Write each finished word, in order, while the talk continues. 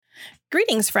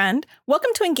Greetings, friend. Welcome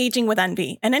to Engaging with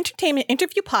Envy, an entertainment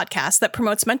interview podcast that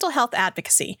promotes mental health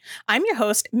advocacy. I'm your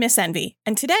host, Miss Envy,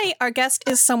 and today our guest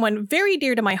is someone very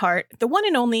dear to my heart, the one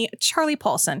and only Charlie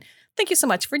Paulson. Thank you so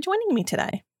much for joining me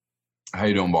today. How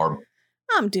you doing, Barb?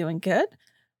 I'm doing good.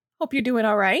 Hope you're doing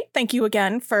all right. Thank you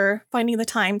again for finding the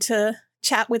time to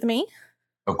chat with me.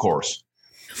 Of course.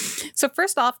 So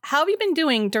first off, how have you been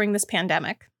doing during this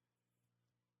pandemic?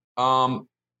 I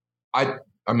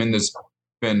mean, there's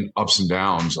been ups and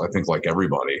downs, I think, like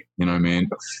everybody, you know what I mean?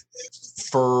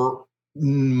 For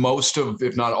most of,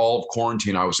 if not all of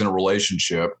quarantine, I was in a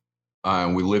relationship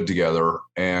and we lived together.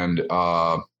 And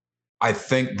I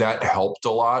think that helped a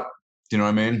lot. You know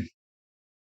what I mean?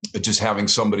 Just having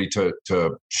somebody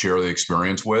to share the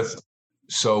experience with.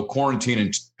 So quarantine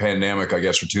and pandemic, I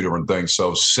guess, are two different things.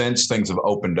 So since things have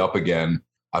opened up again,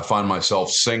 I find myself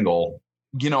single.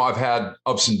 You know, I've had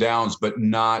ups and downs, but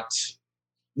not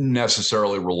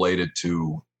necessarily related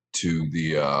to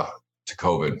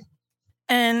COVID.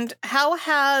 And how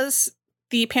has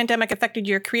the pandemic affected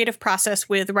your creative process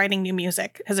with writing new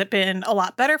music? Has it been a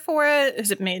lot better for it?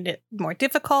 Has it made it more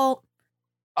difficult?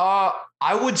 I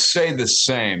would say the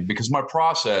same, because my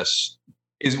process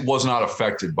was not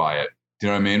affected by it. You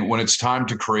know what I mean? When it's time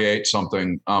to create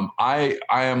something, I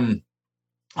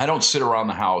don't sit around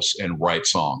the house and write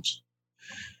songs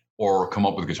or come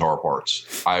up with guitar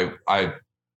parts. I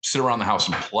sit around the house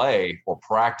and play or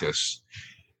practice,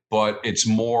 but it's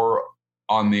more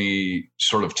on the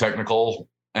sort of technical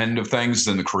end of things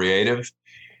than the creative.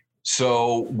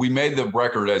 So we made the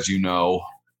record, as you know,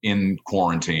 in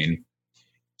quarantine.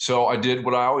 So I did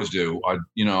what I always do. I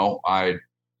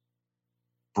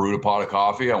brewed a pot of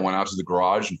coffee. I went out to the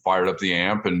garage and fired up the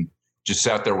amp and just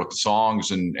sat there with the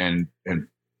songs and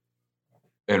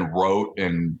wrote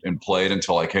and played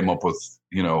until I came up with,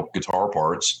 guitar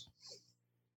parts.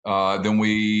 Then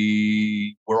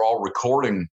we're all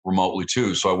recording remotely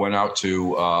too. So I went out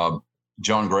to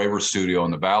John Graver's studio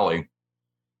in the Valley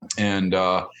and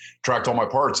tracked all my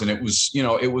parts. And it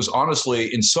was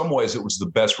honestly, in some ways, it was the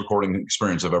best recording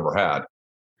experience I've ever had.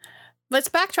 Let's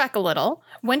backtrack a little.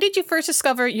 When did you first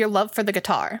discover your love for the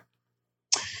guitar?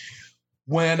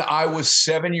 When I was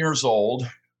 7 years old,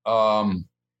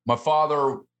 my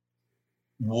father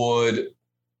would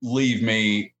leave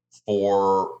me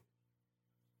for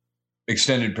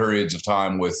extended periods of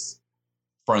time with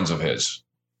friends of his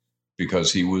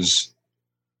because he was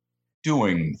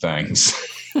doing things.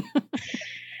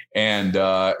 And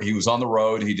he was on the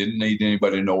road. He didn't need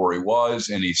anybody to know where he was,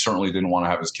 and he certainly didn't want to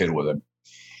have his kid with him.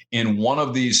 In one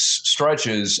of these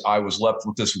stretches, I was left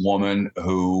with this woman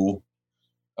who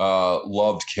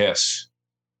loved Kiss,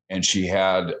 and she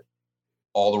had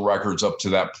all the records up to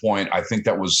that point. I think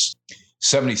that was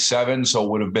 77, so it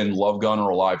would have been Love Gun or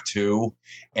Alive 2.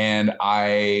 And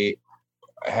I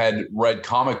had read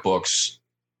comic books,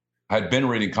 had been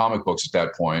reading comic books at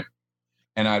that point,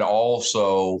 and I'd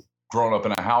also grown up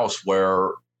in a house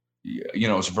where,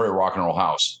 it's a very rock and roll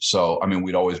house. So, I mean,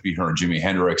 we'd always be hearing Jimi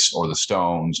Hendrix or the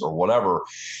Stones or whatever.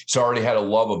 So I already had a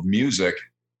love of music.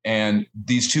 And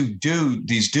these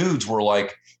dudes were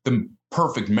like the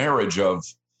perfect marriage of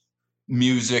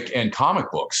music and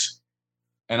comic books.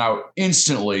 And I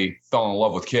instantly fell in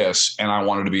love with Kiss, and I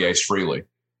wanted to be Ace Frehley.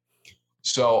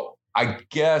 So I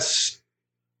guess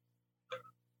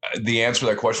the answer to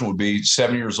that question would be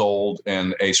 7 years old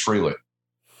and Ace Frehley.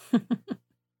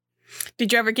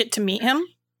 Did you ever get to meet him?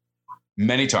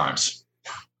 Many times.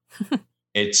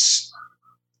 It's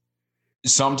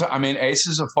sometimes, I mean, Ace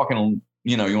is a fucking,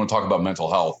 you want to talk about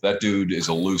mental health. That dude is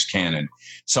a loose cannon.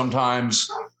 Sometimes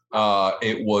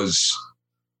it was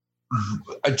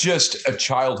just a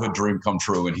childhood dream come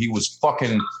true. And he was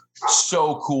fucking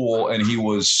so cool. And he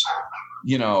was,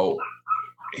 he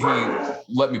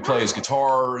let me play his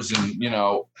guitars and,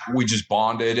 we just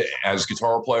bonded as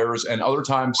guitar players. And other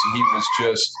times he was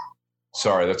just,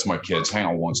 sorry, that's my kids. Hang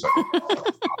on one second.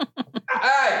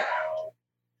 Hey!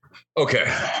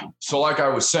 Okay. So like I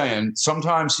was saying,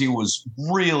 sometimes he was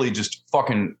really just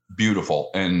fucking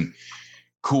beautiful and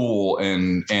cool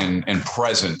and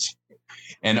present.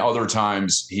 And other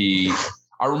times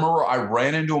I remember I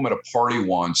ran into him at a party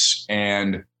once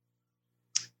and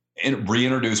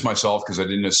reintroduced myself because I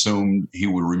didn't assume he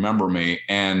would remember me.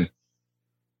 And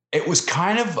it was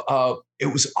kind of, it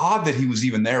was odd that he was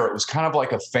even there. It was kind of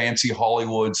like a fancy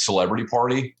Hollywood celebrity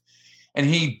party. And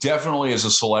he definitely is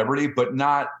a celebrity, but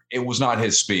it was not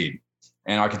his speed.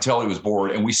 And I could tell he was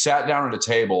bored. And we sat down at a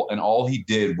table and all he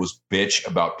did was bitch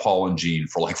about Paul and Gene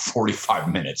for like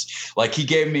 45 minutes. Like he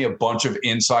gave me a bunch of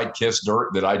inside Kiss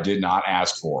dirt that I did not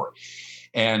ask for.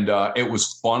 And it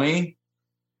was funny.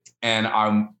 and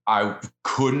I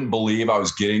couldn't believe I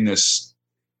was getting this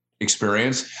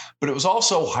experience, but it was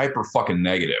also hyper fucking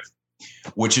negative,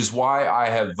 which is why I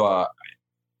have,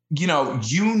 you know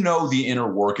the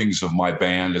inner workings of my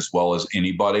band as well as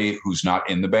anybody who's not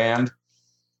in the band.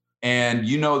 And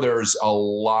there's a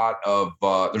lot of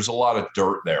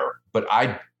dirt there. But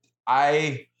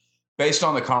I based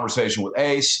on the conversation with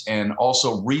Ace and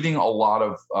also reading a lot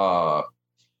of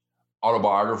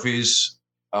autobiographies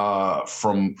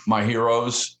from my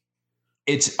heroes,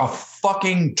 it's a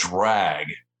fucking drag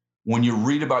when you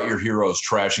read about your heroes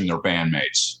trashing their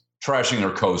bandmates, trashing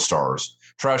their co-stars,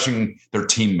 trashing their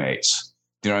teammates.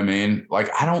 Do you know what I mean? Like,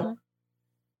 I don't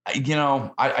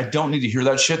need to hear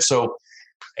that shit. So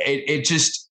it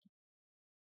just,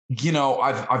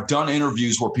 I've done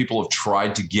interviews where people have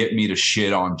tried to get me to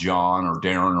shit on John or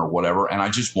Darren or whatever, and I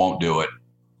just won't do it.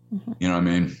 Mm-hmm. You know what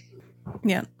I mean?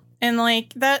 Yeah. And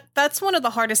like that's one of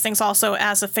the hardest things also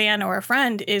as a fan or a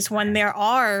friend is when there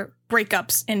are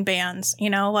breakups in bands,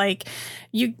 like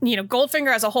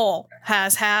Goldfinger as a whole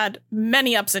has had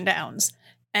many ups and downs.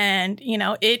 And,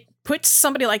 it puts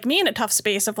somebody like me in a tough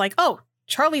space of like, oh,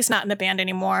 Charlie's not in the band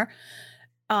anymore.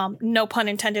 No pun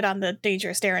intended on the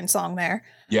Dangerous Darren song there.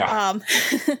 Yeah.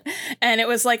 And it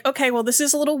was like, okay, well, this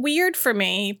is a little weird for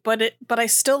me, but I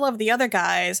still love the other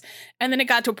guys. And then it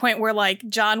got to a point where like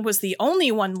John was the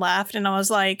only one left. And I was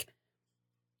like,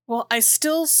 well, I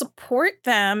still support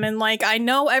them. And like, I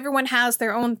know everyone has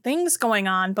their own things going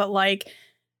on, but like,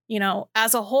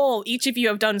 as a whole, each of you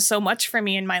have done so much for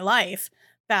me in my life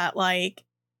that like,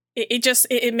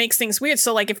 it makes things weird.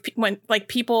 So like when like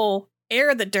people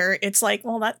air the dirt, it's like,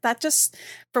 well, that just,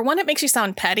 for one, it makes you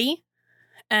sound petty.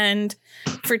 And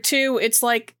for two, it's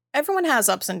like everyone has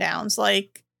ups and downs.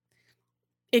 Like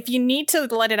if you need to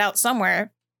let it out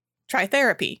somewhere, try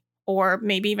therapy or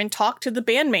maybe even talk to the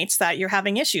bandmates that you're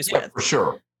having issues with. For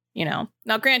sure.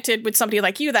 Now granted, with somebody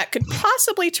like you, that could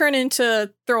possibly turn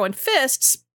into throwing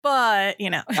fists, but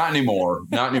Not anymore.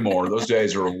 Those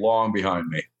days are long behind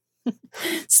me.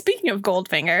 Speaking of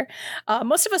Goldfinger,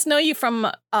 most of us know you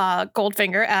from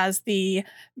Goldfinger as the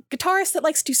guitarist that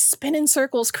likes to spin in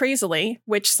circles crazily,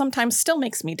 which sometimes still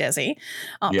makes me dizzy.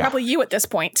 Probably you at this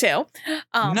point, too.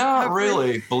 Not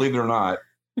really, believe it or not.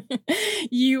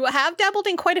 You have dabbled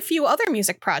in quite a few other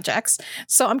music projects,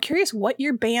 so I'm curious what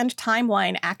your band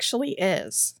timeline actually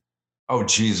is. Oh,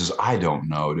 Jesus, I don't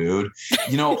know, dude.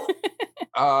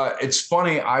 It's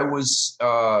funny. I was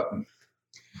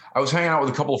hanging out with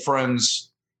a couple of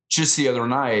friends just the other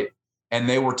night, and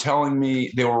they were telling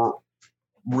me they were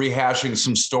rehashing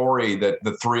some story that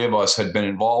the three of us had been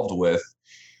involved with.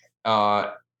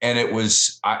 And it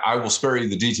was, I will spare you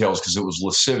the details because it was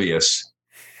lascivious.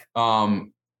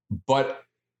 But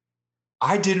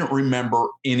I didn't remember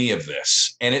any of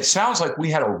this. And it sounds like we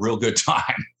had a real good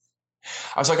time.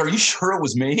 I was like, are you sure it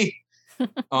was me?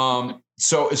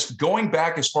 So it's going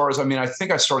back as far as, I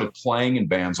think I started playing in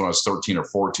bands when I was 13 or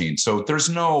 14. So there's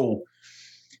no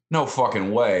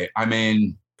fucking way.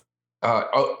 And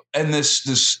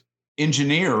this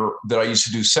engineer that I used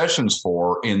to do sessions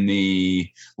for in the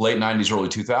late 90s, early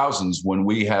 2000s, when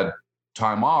we had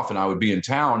time off and I would be in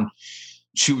town,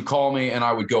 she would call me and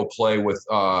I would go play with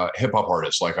hip hop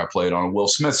artists. Like I played on a Will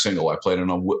Smith single. I played on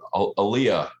a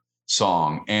Aaliyah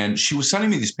song. And she was sending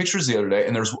me these pictures the other day,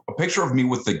 and there's a picture of me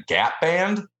with the Gap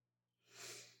Band.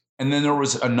 And then there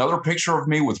was another picture of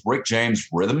me with Rick James'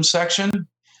 Rhythm Section.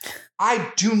 I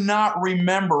do not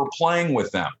remember playing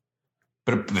with them.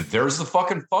 But there's the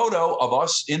fucking photo of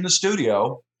us in the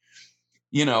studio.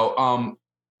 You know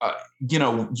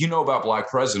about Black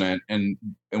President, and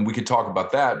we could talk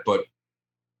about that. But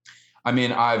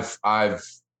I've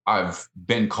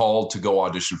been called to go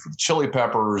audition for the Chili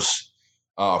Peppers,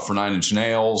 for 9 Inch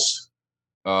Nails,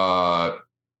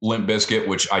 Limp Bizkit,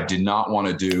 which I did not want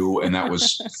to do, and that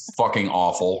was fucking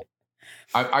awful.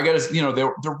 I got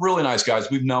to, they're really nice guys.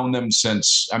 We've known them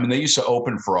since. They used to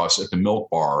open for us at the Milk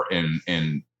Bar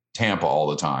in Tampa all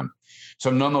the time. So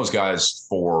I've known those guys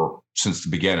since the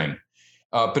beginning.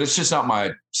 But it's just not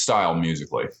my style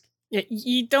musically. Yeah,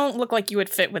 you don't look like you would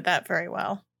fit with that very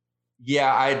well.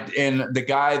 Yeah, and the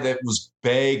guy that was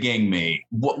begging me,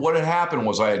 what had happened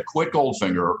was I had quit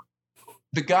Goldfinger.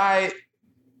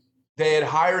 They had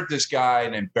hired this guy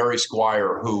named Barry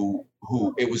Squire, who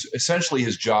it was essentially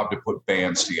his job to put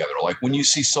bands together. Like when you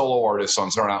see solo artists on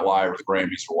Saturday Night Live or the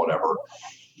Grammys or whatever,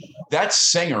 that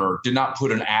singer did not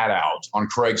put an ad out on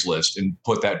Craigslist and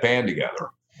put that band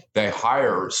together. They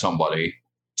hire somebody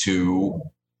to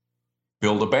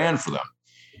build a band for them.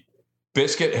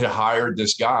 Bizkit had hired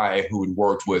this guy who had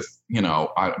worked with,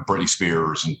 Britney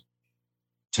Spears and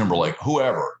Timberlake,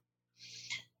 whoever.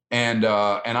 And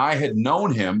I had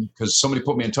known him because somebody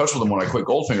put me in touch with him when I quit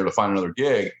Goldfinger to find another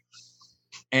gig.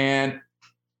 And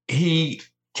he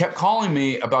kept calling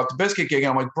me about the Biscuit gig.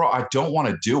 And I'm like, bro, I don't want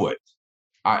to do it.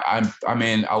 I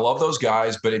mean, I love those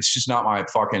guys, but it's just not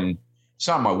it's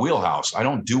not my wheelhouse. I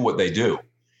don't do what they do.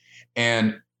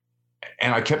 And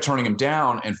I kept turning him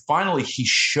down. And finally he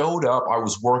showed up. I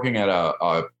was working at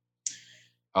a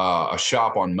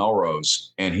shop on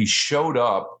Melrose, and he showed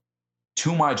up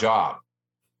to my job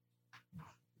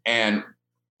and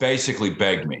basically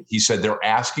begged me. He said, they're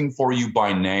asking for you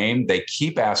by name. They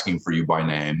keep asking for you by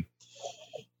name.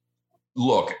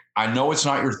 Look, I know it's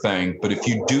not your thing, but if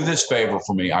you do this favor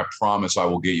for me, I promise I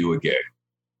will get you a gig.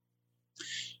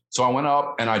 So I went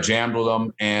up and I jammed with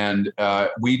them, and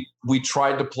we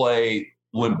tried to play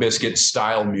Limp Bizkit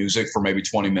style music for maybe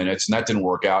 20 minutes, and that didn't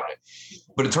work out.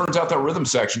 But it turns out that rhythm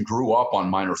section grew up on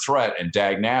Minor Threat and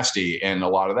Dag Nasty and a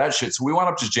lot of that shit. So we wound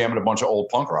up just jamming a bunch of old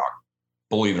punk rock,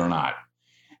 believe it or not.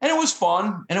 And it was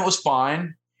fun and it was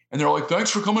fine. And they're like,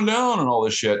 thanks for coming down and all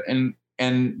this shit. And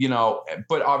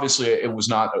but obviously it was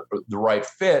not the right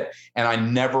fit. And I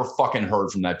never fucking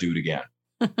heard from that dude again.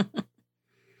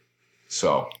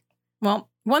 So. Well,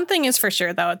 one thing is for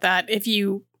sure, though, that if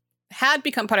you had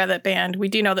become part of that band, we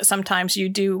do know that sometimes you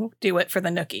do it for the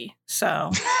nookie.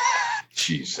 So.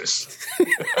 Jesus.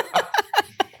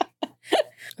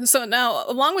 So now,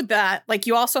 along with that, like,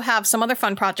 you also have some other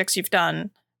fun projects you've done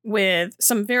with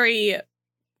some very, I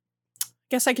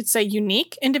guess I could say,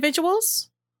 unique individuals,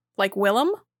 like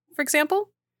Willem, for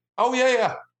example. Oh,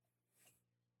 yeah.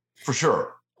 For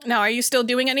sure. Now, are you still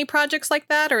doing any projects like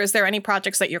that? Or is there any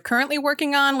projects that you're currently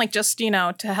working on, like just,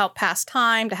 to help pass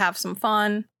time, to have some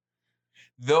fun?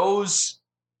 Those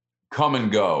come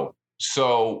and go.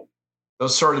 So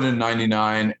those started in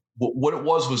 99. What it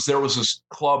was there was this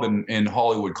club in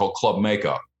Hollywood called Club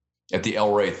Makeup at the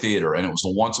El Rey Theater. And it was a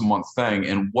once a month thing.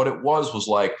 And what it was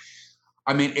like,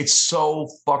 I mean, it's so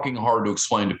fucking hard to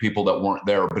explain to people that weren't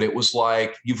there, but it was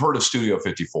like, you've heard of Studio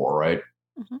 54, right?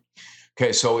 Mm-hmm.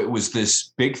 Okay. So it was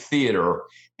this big theater,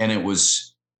 and it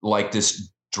was like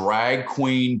this drag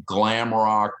queen, glam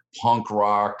rock, punk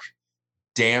rock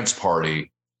dance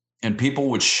party. And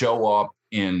people would show up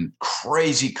in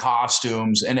crazy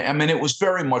costumes. And I mean, it was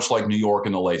very much like New York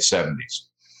in the late 70s.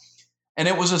 And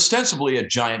it was ostensibly a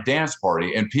giant dance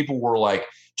party. And people were like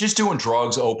just doing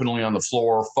drugs openly on the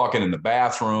floor, fucking in the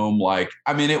bathroom. Like,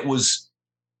 I mean, it was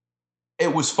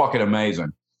fucking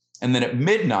amazing. And then at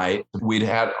midnight, we'd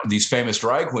had these famous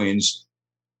drag queens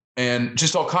and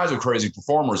just all kinds of crazy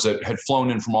performers that had flown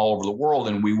in from all over the world.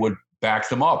 And we would back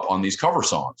them up on these cover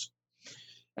songs.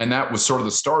 And that was sort of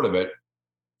the start of it.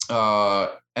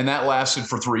 And that lasted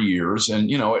for 3 years, and,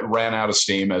 it ran out of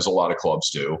steam, as a lot of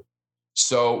clubs do.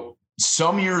 So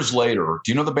some years later,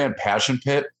 do you know the band Passion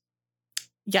Pit?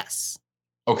 Yes.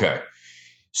 Okay.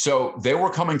 So they were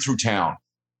coming through town,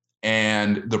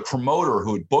 and the promoter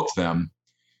who had booked them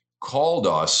called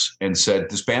us and said,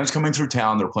 this band's coming through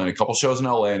town. They're playing a couple shows in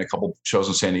LA and a couple shows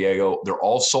in San Diego. They're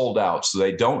all sold out. So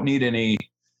they don't need any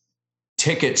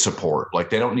ticket support. Like,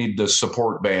 they don't need the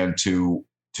support band to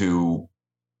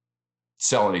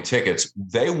sell any tickets.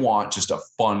 They want just a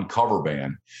fun cover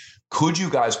band. Could you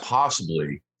guys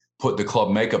possibly put the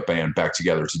Club Makeup band back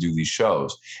together to do these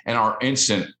shows? And our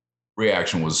instant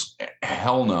reaction was,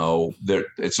 hell no,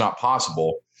 it's not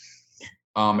possible.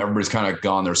 Everybody's kind of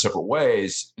gone their separate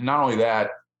ways. Not only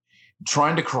that,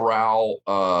 trying to corral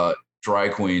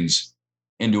drag queens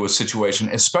into a situation,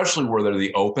 especially where they're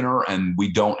the opener and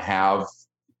we don't have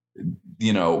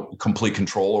complete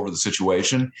control over the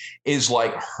situation, is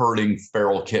like herding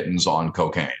feral kittens on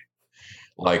cocaine.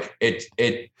 Like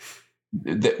they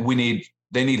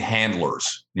need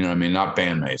handlers, you know what I mean? Not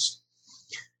bandmates.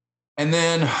 And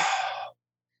then,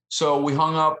 so we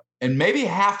hung up, and maybe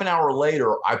half an hour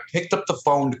later, I picked up the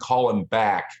phone to call him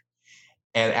back.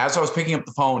 And as I was picking up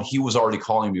the phone, he was already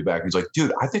calling me back. He's like,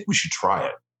 dude, I think we should try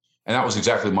it. And that was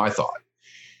exactly my thought.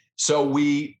 So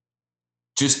we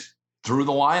just threw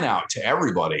the line out to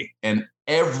everybody, and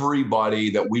everybody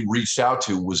that we reached out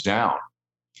to was down.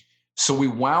 So we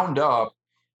wound up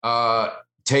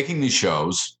taking these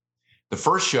shows. The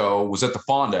first show was at the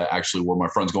Fonda, actually, where my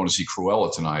friend's going to see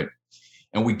Cruella tonight.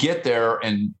 And we get there,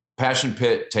 and Passion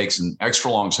Pit takes an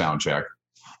extra long sound check,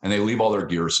 and they leave all their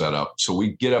gear set up. So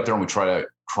we get up there and we try to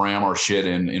cram our shit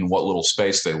in what little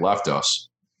space they left us.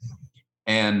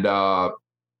 And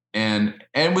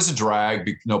it was a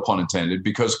drag, no pun intended,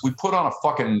 because we put on a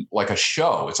fucking, like, a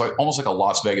show. It's like almost like a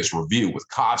Las Vegas review with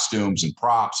costumes and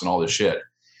props and all this shit.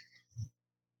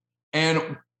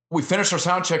 And we finished our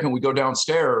sound check and we go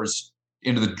downstairs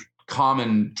into the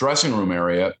common dressing room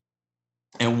area.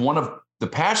 And one of the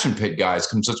Passion Pit guys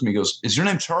comes up to me, he goes, is your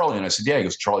name Charlie? And I said, yeah. He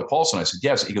goes, Charlie Paulson. I said,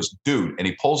 yes. He goes, dude. And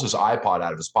he pulls his iPod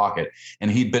out of his pocket,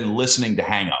 and he'd been listening to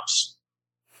Hang Ups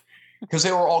because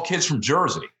they were all kids from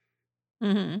Jersey.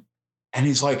 Mm-hmm. And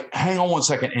he's like, hang on one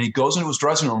second. And he goes into his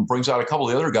dressing room and brings out a couple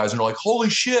of the other guys, and they're like, holy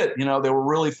shit. You know, they were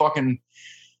really fucking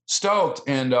stoked.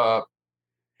 And they're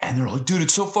like, dude,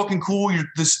 it's so fucking cool.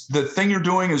 The thing you're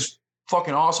doing is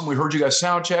fucking awesome. We heard you guys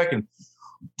sound check, and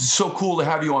it's so cool to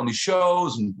have you on these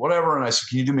shows and whatever. And I said,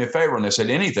 can you do me a favor? And they said,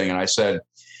 anything. And I said,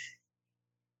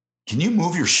 can you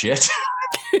move your shit?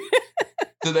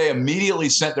 So they immediately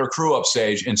sent their crew up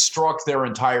stage and struck their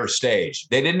entire stage.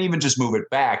 They didn't even just move it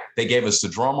back. They gave us the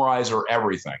drum riser,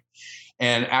 everything.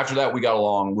 And after that, we got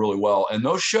along really well. And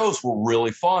those shows were really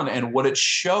fun. And what it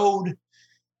showed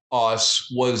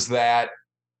us was that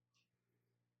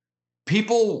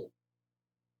people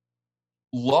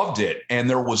loved it. And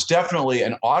there was definitely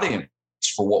an audience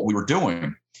for what we were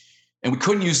doing. And we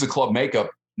couldn't use the Club Makeup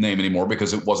name anymore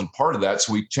because it wasn't part of that.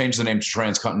 So we changed the name to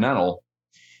Transcontinental.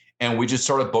 And we just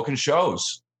started booking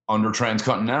shows under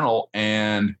Transcontinental.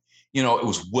 And, you know, it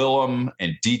was Willem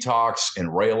and Detox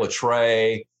and Ray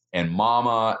Latre and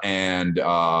Mama and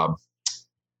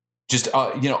just,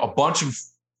 you know, a bunch of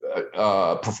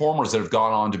performers that have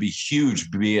gone on to be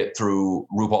huge, be it through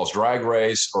RuPaul's Drag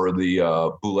Race or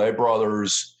the Boulet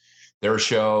Brothers, their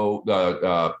show,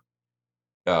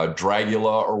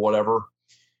 Dragula or whatever,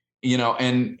 you know,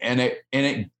 and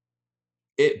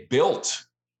it built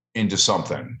into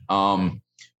something.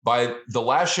 By the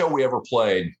last show we ever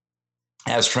played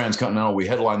as Transcontinental, we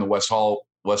headlined the West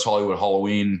Hollywood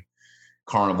Halloween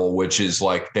Carnival, which is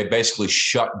like they basically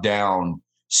shut down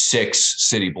 6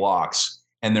 city blocks,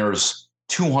 and there's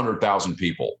 200,000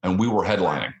 people, and we were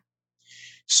headlining.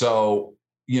 So,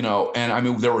 you know, and I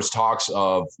mean, we were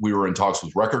in talks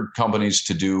with record companies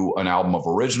to do an album of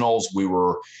originals. We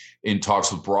were in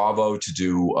talks with Bravo to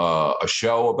do a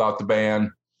show about the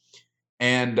band.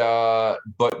 And,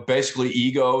 but basically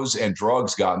egos and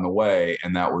drugs got in the way.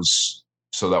 And that was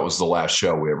the last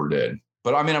show we ever did.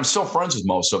 But I mean, I'm still friends with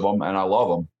most of them and I love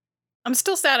them. I'm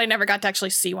still sad I never got to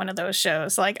actually see one of those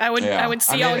shows. Like I would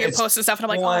see all your posts and stuff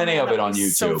and I'm like, plenty of it on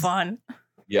YouTube. So fun.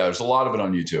 Yeah. There's a lot of it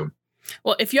on YouTube.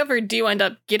 Well, if you ever do end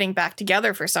up getting back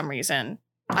together for some reason,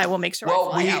 I will make sure I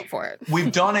fly out for it.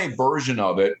 We've done a version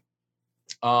of it.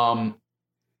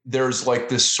 There's like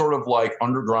this sort of like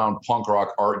underground punk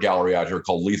rock art gallery out here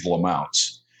called Lethal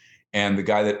Amounts. And the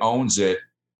guy that owns it,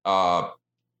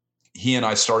 he and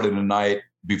I started a night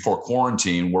before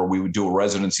quarantine where we would do a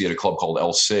residency at a club called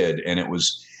El Cid. And it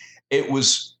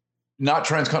was not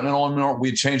Transcontinental anymore. We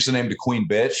had changed the name to Queen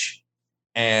Bitch.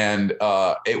 And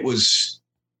it was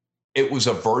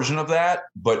a version of that,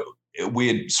 but we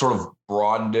had sort of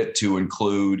broadened it to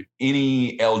include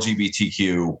any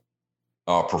LGBTQ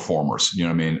performers, you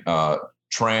know what I mean?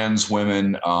 Trans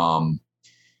women,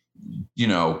 you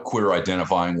know, queer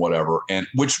identifying, whatever. And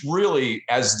which really,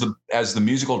 as the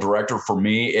musical director for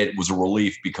me, it was a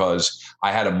relief because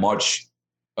I had a much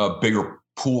bigger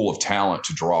pool of talent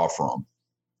to draw from.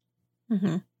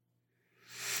 Mm-hmm.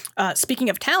 Speaking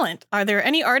of talent, are there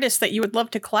any artists that you would love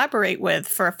to collaborate with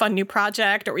for a fun new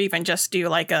project or even just do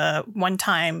like a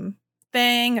one-time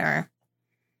thing or?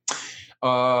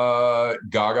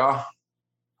 Gaga.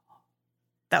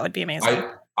 That would be amazing.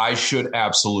 I should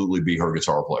absolutely be her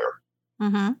guitar player.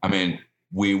 Mm-hmm. I mean,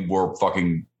 we were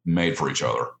fucking made for each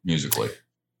other musically.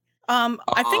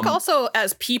 I think also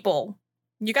as people,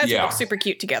 you guys look super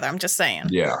cute together. I'm just saying.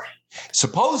 Yeah.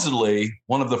 Supposedly,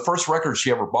 one of the first records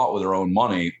she ever bought with her own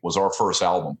money was our first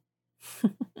album.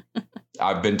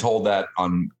 I've been told that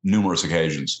on numerous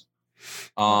occasions.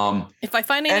 If I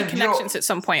find any connections at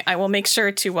some point, I will make sure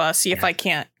to see if I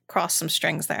can't cross some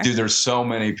strings there. Dude, there's so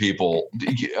many people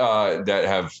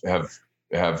that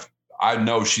have. I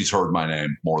know she's heard my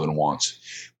name more than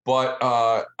once, but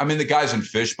I mean the guys in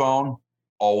Fishbone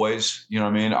always. You know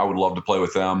what I mean? I would love to play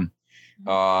with them.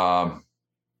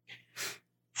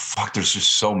 Fuck, there's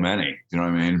just so many. You know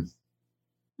what I mean?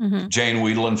 Mm-hmm. Jane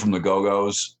Wiedlin from the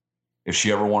Go-Go's. If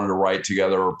she ever wanted to write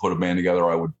together or put a band together,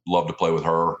 I would love to play with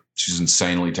her. She's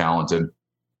insanely talented.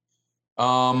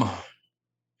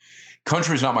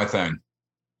 Country's not my thing.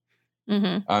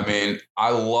 Mm-hmm. I mean,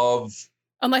 I love...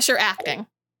 Unless you're acting.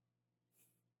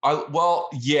 Well,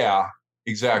 yeah,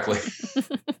 exactly.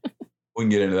 We can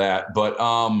get into that. But,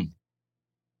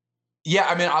 yeah,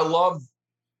 I mean, I love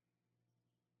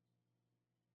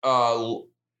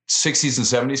 60s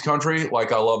and 70s country.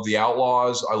 Like, I love the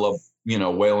Outlaws. I love, you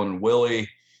know, Waylon and Willie.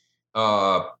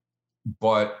 But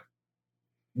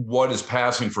what is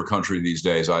passing for country these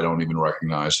days, I don't even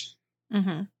recognize.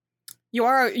 Mm-hmm. You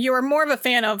are more of a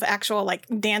fan of actual like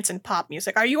dance and pop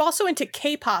music. Are you also into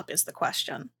K-pop is the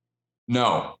question?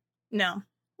 No.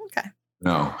 Okay.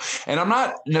 No. And I'm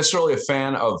not necessarily a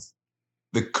fan of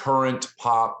the current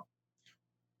pop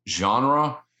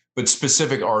genre, but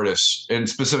specific artists and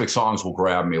specific songs will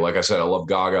grab me. Like I said, I love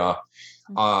Gaga.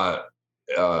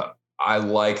 I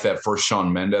like that first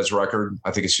Shawn Mendes record.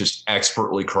 I think it's just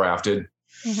expertly crafted.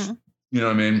 Mm-hmm. You know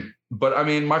what I mean? But I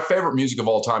mean, my favorite music of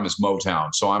all time is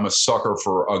Motown. So I'm a sucker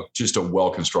for just a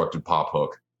well-constructed pop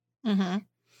hook. Mm-hmm.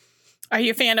 Are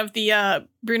you a fan of the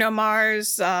Bruno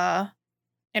Mars,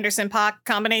 Anderson .Paak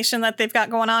combination that they've got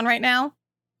going on right now?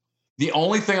 The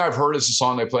only thing I've heard is the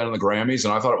song they played on the Grammys,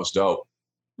 and I thought it was dope.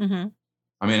 Mm-hmm.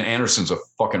 I mean, Anderson's a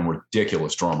fucking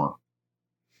ridiculous drummer.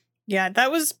 Yeah,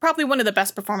 that was probably one of the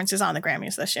best performances on the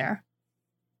Grammys this year.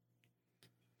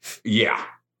 Yeah.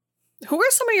 Who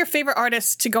are some of your favorite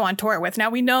artists to go on tour with? Now,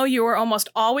 we know you are almost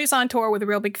always on tour with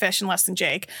Real Big Fish and Less Than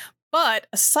Jake. But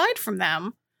aside from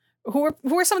them, who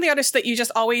are some of the artists that you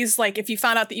just always, like, if you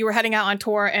found out that you were heading out on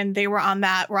tour and they were on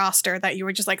that roster, that you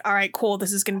were just like, all right, cool,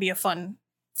 this is going to be a fun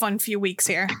few weeks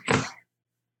here?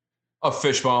 A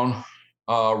Fishbone,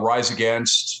 Rise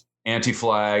Against,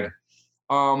 Anti-Flag.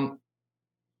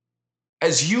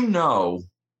 As you know,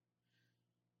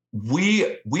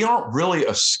 we aren't really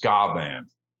a ska band.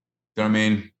 You know what I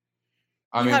mean?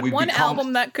 You had one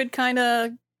album that could kind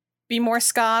of be more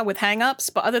ska with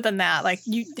Hang-Ups, but other than that, like,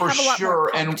 you have a lot more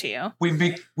punk to you.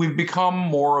 We've become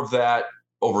more of that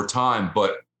over time.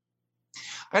 But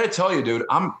I got to tell you, dude,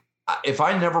 if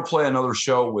I never play another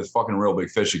show with fucking Real Big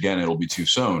Fish again, it'll be too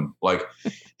soon. Like,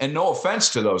 and no offense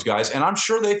to those guys, and I'm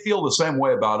sure they feel the same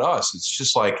way about us. It's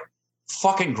just like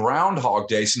fucking Groundhog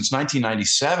Day since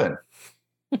 1997.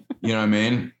 You know what I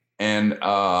mean? And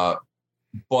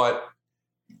but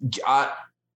I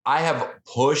have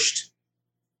pushed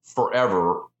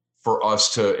forever for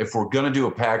us to, if we're going to do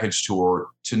a package tour,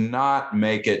 to not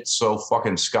make it so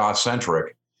fucking ska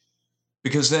centric,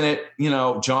 because then it, you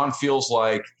know, John feels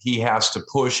like he has to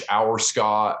push our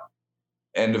ska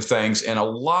end of things. And a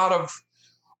lot of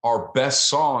our best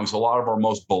songs, a lot of our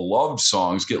most beloved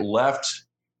songs get left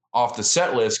off the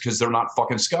set list because they're not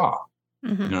fucking ska.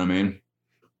 Mm-hmm. You know what I mean?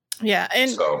 Yeah.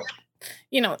 And so,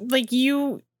 you know, like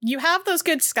you have those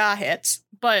good ska hits,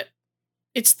 but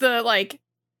it's the like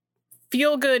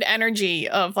feel good energy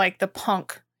of like the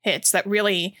punk hits that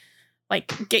really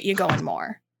like get you going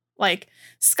more. Like,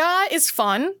 ska is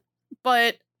fun,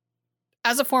 but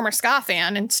as a former ska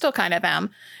fan, and still kind of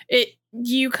am,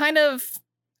 you kind of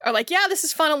are like, yeah, this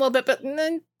is fun a little bit, but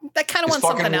then that kind of wants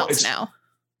something else now.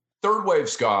 Third wave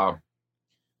ska,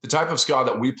 the type of ska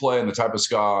that we play and the type of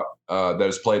ska that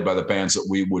is played by the bands that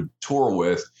we would tour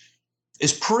with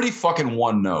is pretty fucking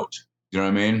one note. You know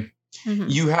what I mean? Mm-hmm.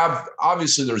 You have,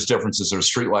 obviously there's differences.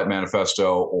 There's Streetlight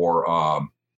Manifesto or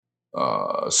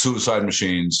Suicide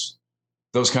Machines.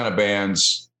 Those kind of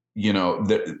bands, you know,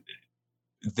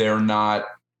 they're not,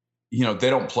 you know, they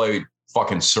don't play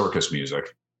fucking circus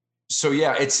music. So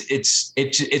yeah, it's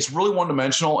really one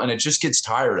dimensional, and it just gets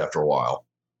tired after a while.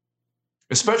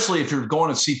 Especially if you're going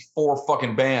to see four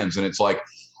fucking bands and it's like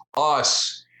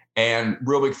us and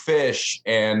Real Big Fish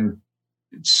and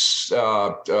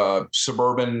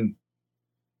Suburban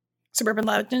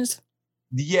Legends.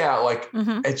 Yeah, like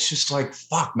It's just like,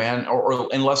 fuck, man.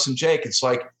 Or in Less Than Jake, it's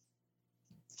like,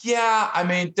 yeah, I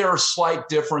mean, there are slight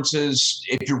differences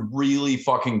if you're really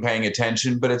fucking paying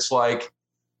attention, but it's like,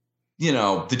 you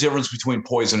know, the difference between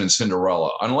Poison and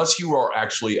Cinderella. Unless you are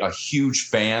actually a huge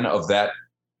fan of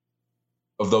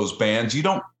those bands, you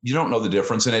don't know the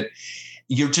difference in it.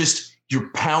 You're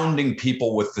pounding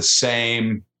people with the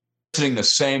same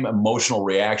emotional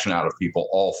reaction out of people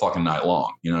all fucking night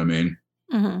long. You know what I mean?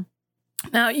 Mm-hmm.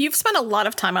 Now, you've spent a lot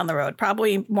of time on the road,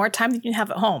 probably more time than you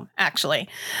have at home, actually.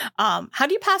 How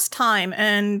do you pass time,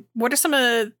 and what are some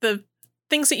of the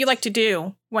things that you like to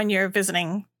do when you're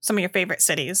visiting some of your favorite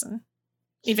cities and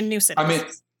even new cities? I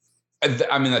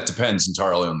mean, that depends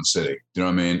entirely on the city. You know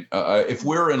what I mean? If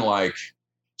we're in like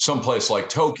someplace like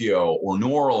Tokyo or New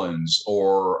Orleans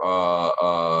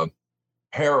or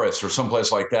Paris or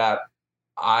someplace like that,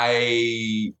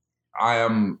 I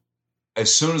am,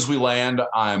 as soon as we land,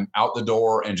 I'm out the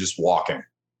door and just walking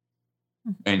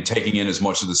and taking in as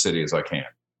much of the city as I can.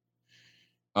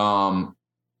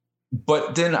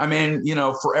 But then, I mean, you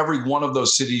know, for every one of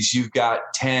those cities, you've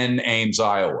got 10 Ames,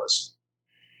 Iowas.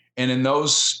 And in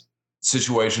those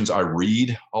situations, I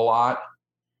read a lot,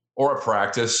 or I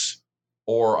practice,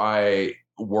 or I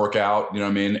work out. You know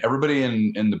what I mean? Everybody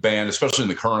in the band, especially in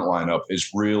the current lineup, is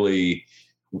really,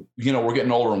 you know, we're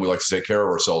getting older and we like to take care of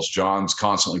ourselves. John's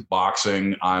constantly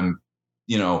boxing. I'm,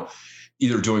 you know,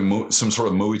 either doing some sort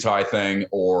of Muay Thai thing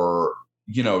or,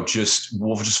 we'll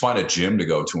just find a gym to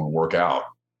go to and work out.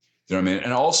 You know what I mean?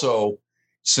 And also,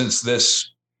 since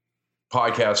this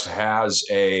podcast has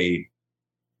a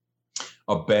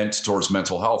bent towards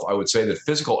mental health, I would say that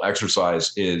physical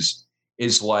exercise is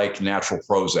like natural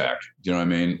Prozac. Do you know what I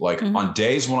mean? Like on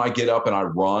days when I get up and I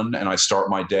run and I start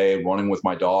my day running with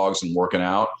my dogs and working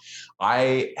out,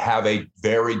 I have a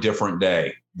very different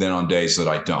day than on days that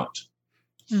I don't.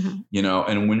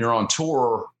 And when you're on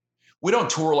tour, we don't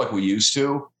tour like we used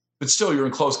to, but still you're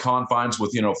in close confines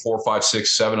with, 4, 5,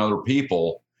 6, 7 other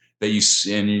people that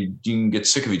you can get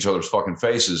sick of each other's fucking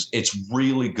faces. It's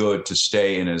really good to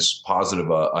stay in as positive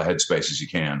a headspace as you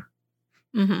can.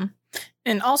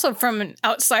 And also from an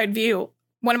outside view,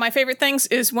 one of my favorite things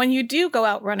is when you do go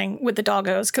out running with the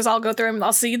doggos, because I'll go through them and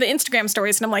I'll see the Instagram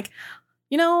stories and I'm like,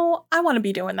 I want to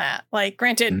be doing that. Like,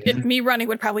 granted, me running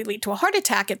would probably lead to a heart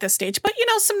attack at this stage, but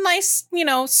some nice,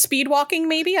 speed walking,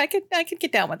 maybe I could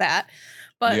get down with that.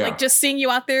 But like just seeing you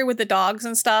out there with the dogs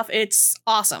and stuff, it's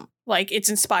awesome. Like, it's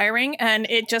inspiring and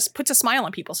it just puts a smile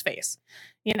on people's face,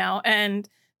 and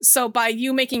so by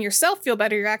you making yourself feel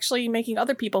better, you're actually making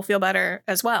other people feel better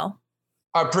as well.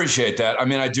 I appreciate that. I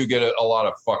mean, I do get a lot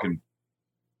of fucking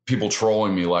people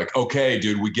trolling me like, okay,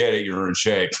 dude, we get it. You're in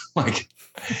shape. Like,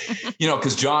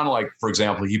 because John, like, for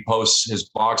example, he posts his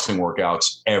boxing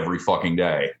workouts every fucking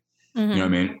day. You know what I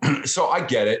mean? So I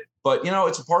get it, but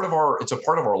it's a part of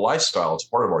our lifestyle. It's a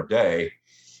part of our day.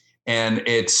 And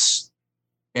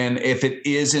if it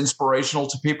is inspirational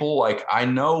to people, like, I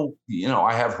know,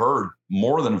 I have heard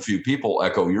more than a few people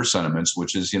echo your sentiments,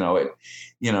 which is,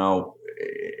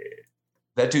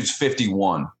 that dude's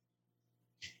 51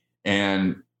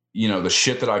 and, the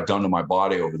shit that I've done to my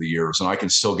body over the years, and I can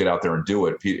still get out there and do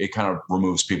it. It kind of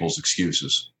removes people's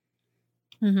excuses.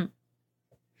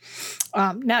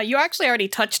 Now, you actually already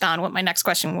touched on what my next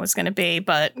question was going to be,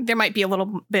 but there might be a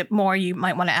little bit more you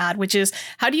might want to add, which is,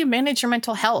 how do you manage your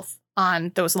mental health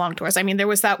on those long tours? I mean, there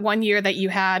was that one year that you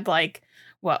had like,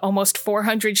 almost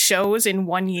 400 shows in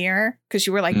 1 year because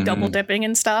you were like double dipping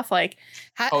and stuff. Like,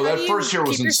 how that first year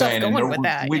was insane.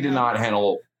 And we did not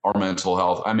handle our mental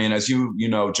health. I mean, as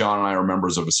John and I are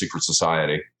members of a secret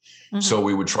society. So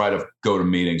we would try to go to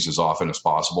meetings as often as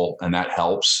possible, and that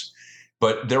helps.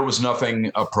 But there was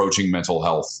nothing approaching mental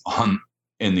health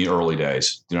in the early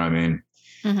days. Do you know what I mean?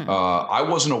 I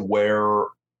wasn't aware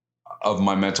of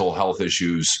my mental health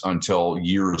issues until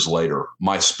years later,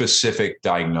 my specific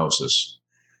diagnosis.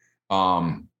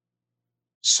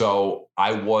 So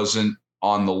I wasn't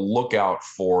on the lookout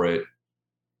for it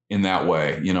in that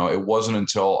way. It wasn't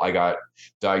until I got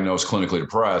diagnosed clinically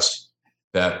depressed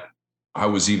that I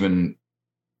was even,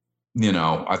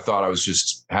 I thought I was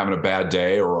just having a bad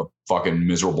day or a fucking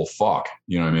miserable fuck.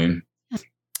 You know what I mean?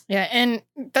 Yeah. And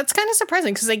that's kind of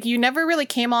surprising because like you never really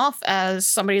came off as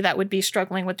somebody that would be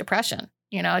struggling with depression.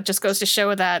 It just goes to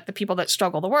show that the people that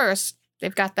struggle the worst,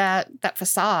 they've got that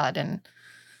facade. And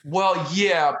well,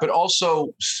 yeah, but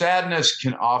also sadness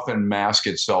can often mask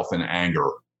itself in anger.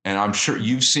 And I'm sure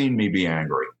you've seen me be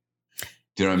angry.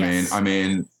 Do you know what I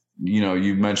mean?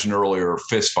 You mentioned earlier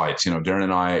fist fights. Darren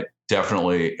and I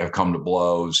definitely have come to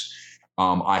blows.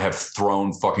 I have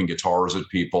thrown fucking guitars at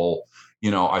people.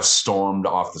 I've stormed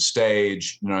off the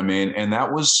stage. You know what I mean? And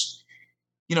that was,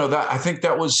 I think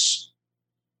that was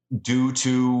due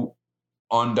to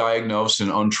undiagnosed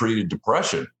and untreated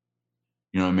depression.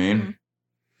 You know what I mean?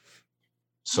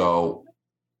 So,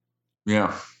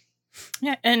 yeah.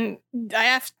 Yeah. And I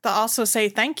have to also say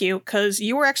thank you because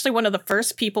you were actually one of the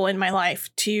first people in my life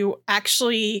to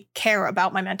actually care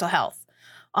about my mental health.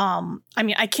 I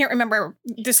mean, I can't remember.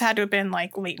 This had to have been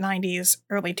like late 90s,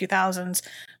 early 2000s.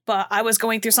 But I was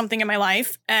going through something in my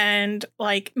life and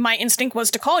like my instinct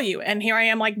was to call you. And here I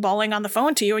am like bawling on the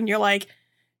phone to you. And you're like,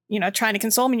 trying to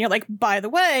console me. And you're like, by the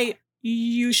way,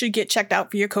 you should get checked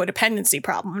out for your codependency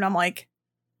problem. And I'm like,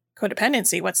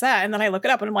 codependency? What's that? And then I look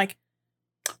it up and I'm like,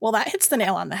 well, that hits the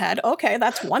nail on the head. Okay,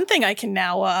 that's one thing I can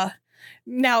now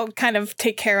kind of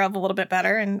take care of a little bit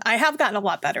better. And I have gotten a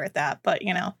lot better at that. But,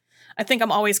 I think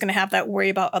I'm always going to have that worry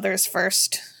about others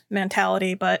first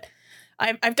mentality. But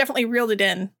I've definitely reeled it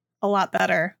in a lot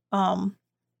better. And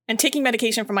taking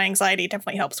medication for my anxiety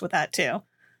definitely helps with that, too.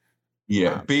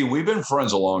 Yeah. B, we've been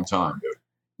friends a long time, dude.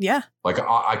 Yeah. Like,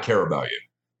 I care about you.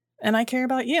 And I care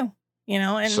about you,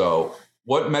 And so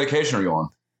what medication are you on?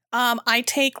 I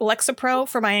take Lexapro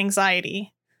for my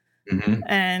anxiety.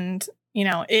 And,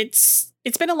 it's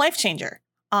been a life changer.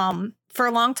 For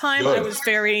a long time, I was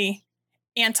very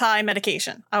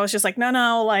anti-medication. I was just like,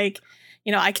 no, like,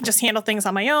 I can just handle things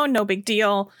on my own. No big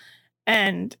deal.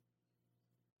 And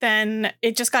then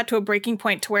it just got to a breaking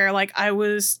point to where like it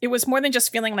was more than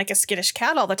just feeling like a skittish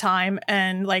cat all the time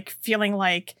and like feeling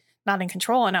like not in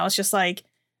control. And I was just like,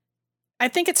 I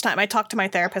think it's time. I talked to my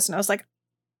therapist and I was like,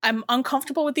 I'm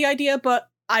uncomfortable with the idea, but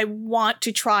I want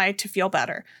to try to feel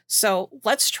better. So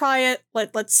let's try it.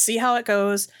 Let's see how it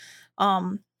goes.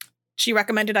 She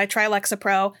recommended I try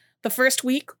Lexapro. The first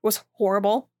week was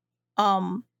horrible.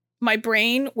 My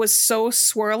brain was so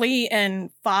swirly and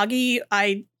foggy.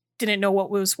 I didn't know what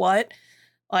was what.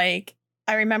 Like,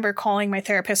 I remember calling my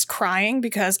therapist crying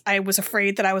because I was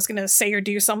afraid that I was going to say or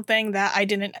do something that I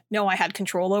didn't know I had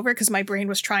control over because my brain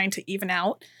was trying to even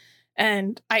out.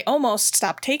 And I almost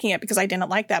stopped taking it because I didn't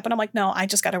like that. But I'm like, no, I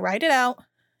just got to write it out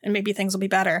and maybe things will be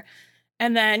better.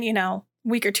 And then, a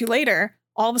week or two later,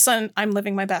 all of a sudden I'm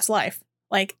living my best life.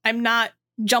 Like, I'm not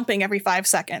jumping every 5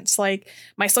 seconds. Like,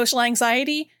 my social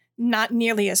anxiety, not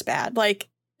nearly as bad. Like,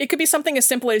 it could be something as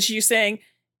simple as you saying,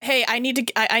 hey, I need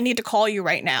to call you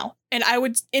right now. And I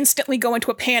would instantly go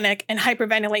into a panic and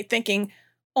hyperventilate thinking,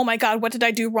 oh my God, what did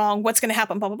I do wrong? What's going to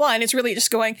happen? Blah, blah, blah. And it's really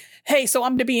just going, hey, so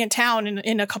I'm going to be in town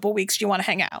in a couple weeks. Do you want to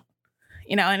hang out?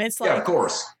 And it's like, yeah, of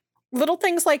course, little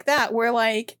things like that where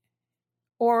like,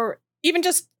 or even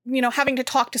just, having to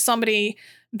talk to somebody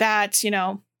that's,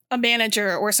 a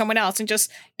manager or someone else and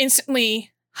just instantly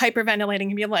hyperventilating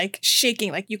and be like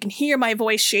shaking, like you can hear my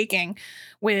voice shaking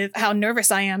with how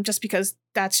nervous I am just because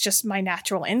that's just my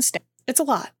natural instinct. It's a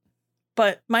lot,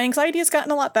 but my anxiety has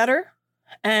gotten a lot better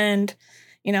and,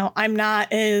 I'm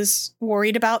not as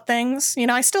worried about things.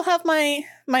 I still have my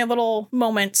little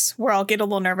moments where I'll get a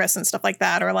little nervous and stuff like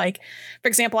that. Or like, for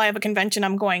example, I have a convention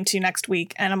I'm going to next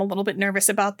week and I'm a little bit nervous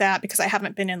about that because I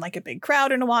haven't been in like a big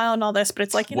crowd in a while and all this, but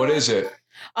it's like, what is it?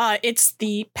 It's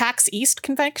the PAX East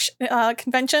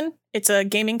convention. It's a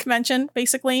gaming convention,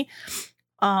 basically.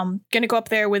 Going to go up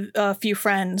there with a few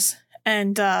friends.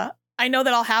 And I know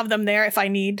that I'll have them there if I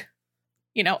need,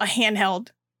 a handheld,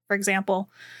 for example.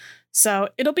 So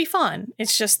it'll be fun.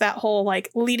 It's just that whole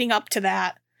like leading up to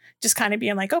that, just kind of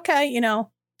being like, okay,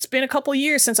 it's been a couple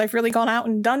years since I've really gone out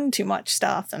and done too much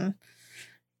stuff. And,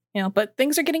 but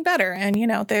things are getting better. And,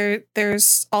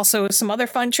 there's also some other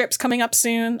fun trips coming up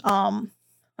soon.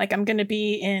 Like I'm going to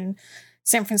be in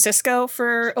San Francisco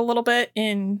for a little bit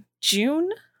in June,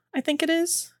 I think it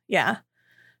is. Yeah.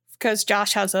 Because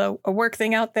Josh has a work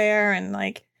thing out there. And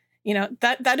like,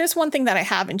 that is one thing that I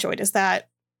have enjoyed is that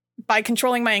by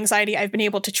controlling my anxiety, I've been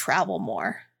able to travel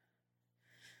more.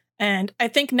 And I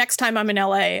think next time I'm in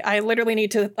LA, I literally need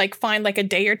to like find like a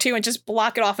day or two and just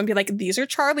block it off and be like, these are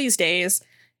Charlie's days.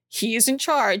 He's in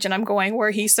charge and I'm going where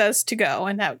he says to go.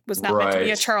 And that was not meant to be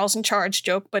a Charles in charge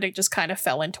joke, but it just kind of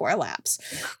fell into our laps.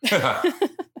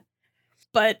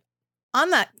 But on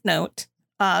that note,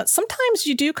 sometimes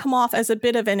you do come off as a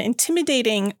bit of an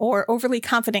intimidating or overly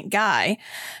confident guy.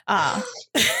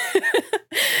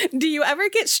 Do you ever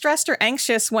get stressed or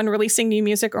anxious when releasing new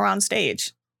music or on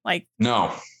stage? Like,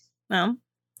 no,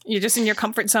 you're just in your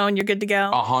comfort zone. You're good to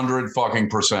go.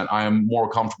 100% I am more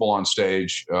comfortable on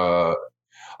stage. I'm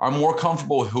more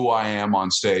comfortable with who I am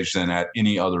on stage than at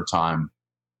any other time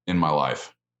in my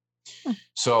life.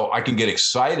 So I can get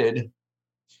excited.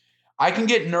 I can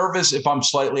get nervous if I'm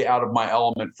slightly out of my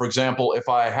element. For example, if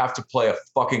I have to play a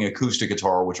fucking acoustic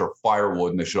guitar, which are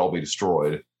firewood and they should all be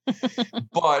destroyed.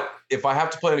 But if I have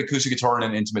to play an acoustic guitar in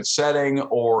an intimate setting,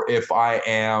 or if I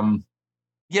am,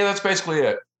 that's basically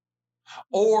it.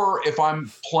 Or if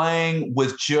I'm playing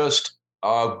with just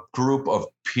a group of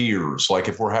peers, like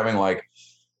if we're having like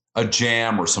a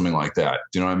jam or something like that,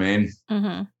 do you know what I mean?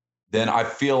 Mm-hmm. Then I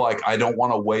feel like I don't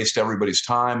want to waste everybody's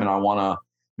time and I want to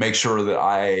make sure that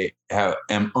I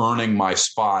am earning my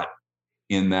spot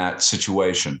in that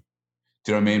situation.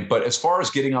 Do you know what I mean? But as far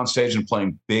as getting on stage and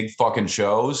playing big fucking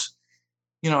shows,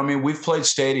 we've played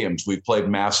stadiums, we've played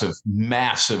massive,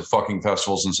 massive fucking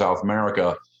festivals in South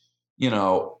America.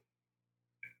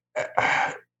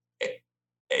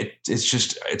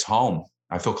 It's home.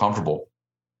 I feel comfortable.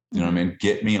 You know what I mean?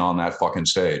 Get me on that fucking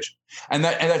stage. And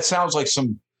that sounds like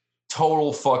some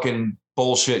total fucking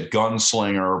bullshit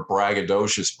gunslinger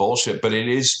braggadocious bullshit, but it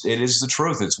is the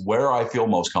truth. It's where I feel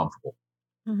most comfortable.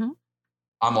 Mm-hmm.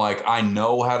 I'm like, I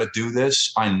know how to do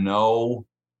this. I know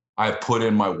I've put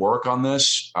in my work on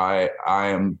this. I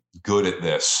am good at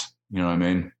this. You know what I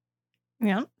mean?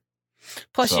 Yeah.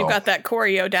 Plus you've got that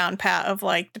choreo down pat of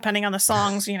like, depending on the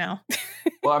songs,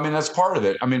 Well, that's part of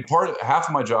it. Half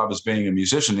of my job is being a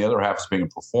musician. The other half is being a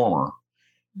performer.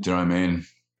 Do you know what I mean?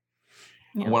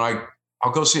 Yeah. When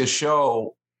I'll go see a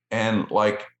show and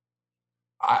like,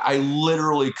 I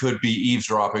literally could be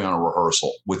eavesdropping on a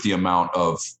rehearsal with the amount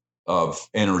of of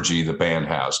energy the band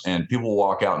has. And people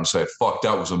walk out and say, fuck,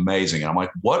 that was amazing. And I'm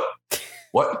like, what?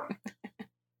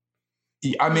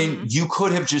 I mean, you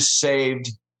could have just saved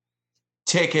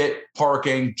ticket,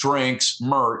 parking, drinks,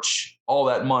 merch, all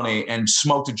that money, and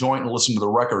smoked a joint and listened to the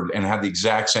record and had the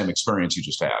exact same experience you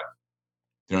just had.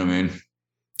 You know what I mean?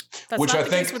 That's Which I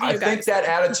think that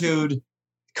attitude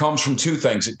comes from two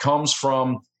things. It comes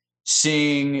from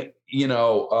seeing,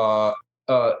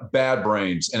 Bad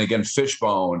Brains and again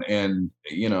Fishbone and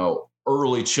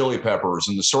early Chili Peppers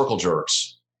and the Circle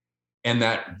Jerks and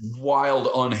that wild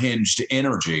unhinged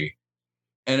energy.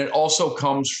 And it also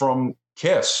comes from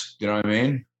Kiss, you know what I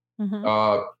mean?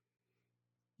 Mm-hmm.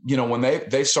 When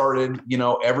they started,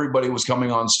 everybody was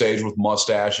coming on stage with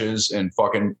mustaches and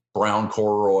fucking brown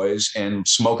corduroys and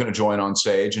smoking a joint on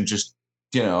stage and just,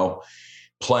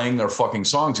 playing their fucking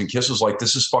songs. And Kiss was like,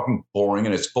 this is fucking boring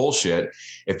and it's bullshit.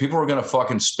 If people are going to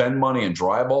fucking spend money and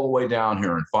drive all the way down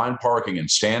here and find parking and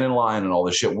stand in line and all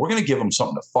this shit, we're going to give them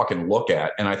something to fucking look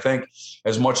at. And I think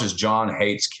as much as John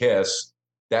hates Kiss,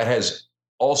 that has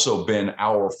also been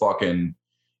our fucking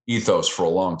ethos for a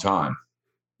long time.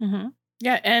 Mm-hmm.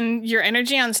 Yeah. And your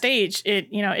energy on stage,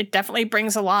 it definitely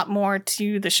brings a lot more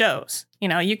to the shows.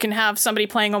 You can have somebody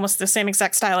playing almost the same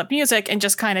exact style of music and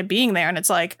just kind of being there. And it's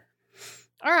like,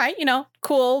 all right,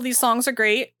 cool. These songs are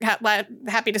great.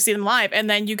 Happy to see them live. And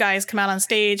then you guys come out on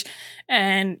stage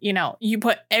and, you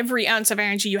put every ounce of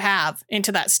energy you have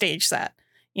into that stage set,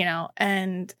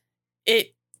 and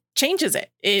it changes it.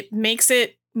 It makes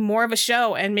it more of a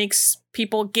show and makes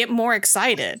people get more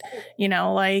excited,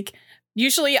 like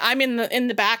usually I'm in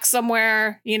the back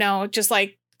somewhere, just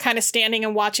like kind of standing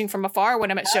and watching from afar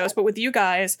when I'm at shows. But with you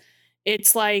guys,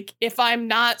 it's like if I'm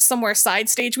not somewhere side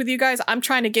stage with you guys, I'm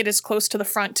trying to get as close to the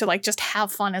front to like just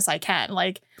have fun as I can.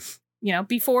 Like,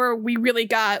 before we really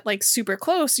got like super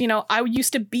close, I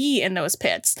used to be in those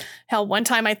pits. Hell, one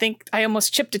time I think I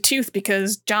almost chipped a tooth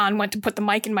because John went to put the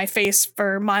mic in my face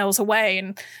for miles away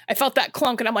and I felt that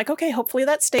clunk and I'm like, okay, hopefully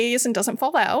that stays and doesn't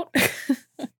fall out.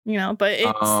 But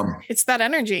it's that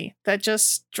energy that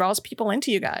just draws people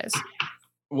into you guys.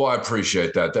 Well, I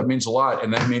appreciate that. That means a lot.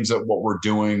 And that means that what we're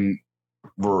doing,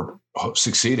 we're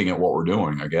succeeding at what we're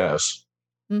doing, I guess.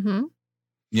 Mm-hmm.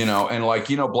 And like,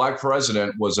 Black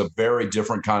President was a very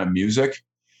different kind of music,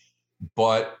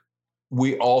 but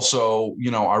we also,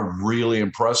 are really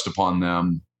impressed upon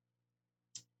them.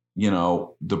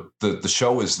 The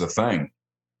show is the thing.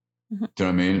 Mm-hmm. Do you know what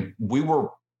I mean? We were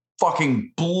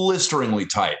fucking blisteringly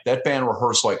tight. That band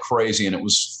rehearsed like crazy and it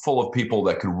was full of people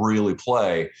that could really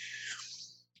play.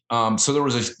 So there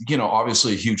was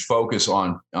obviously a huge focus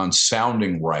on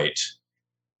sounding right,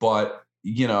 but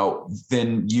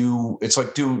then it's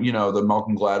like doing, the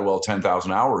Malcolm Gladwell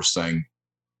 10,000 hours thing.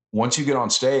 Once you get on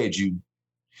stage, you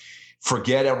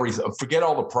forget everything, forget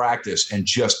all the practice and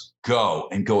just go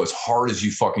as hard as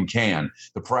you fucking can.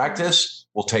 The practice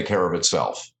will take care of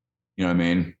itself. You know what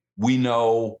I mean? We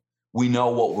know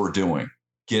what we're doing.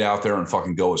 Get out there and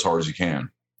fucking go as hard as you can.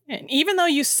 And even though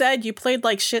you said you played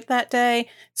like shit that day,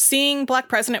 seeing Black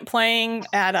President playing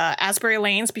at Asbury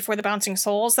Lanes before the Bouncing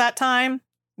Souls that time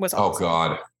was awesome. Oh,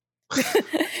 God.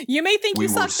 You may think you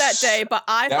sucked that day, but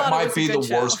I thought it was a good show. That might be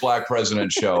the worst Black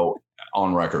President show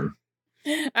on record.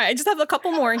 All right, I just have a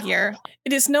couple more here.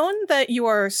 It is known that you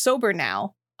are sober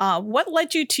now. What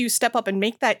led you to step up and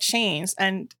make that change?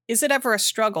 And is it ever a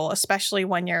struggle, especially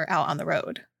when you're out on the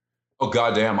road? Oh,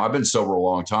 goddamn. I've been sober a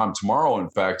long time. Tomorrow, in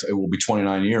fact, it will be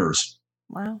 29 years.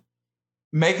 Wow.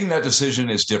 Making that decision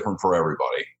is different for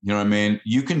everybody. You know what I mean?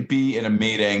 You can be in a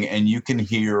meeting and you can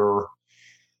hear,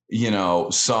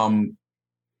 some,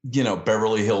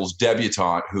 Beverly Hills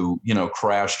debutante who,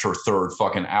 crashed her third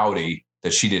fucking Audi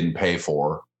that she didn't pay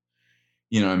for.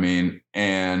 You know what I mean?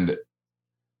 And,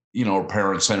 her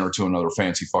parents sent her to another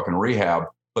fancy fucking rehab.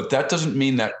 But that doesn't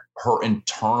mean that her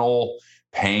internal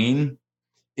pain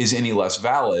is any less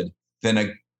valid than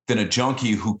a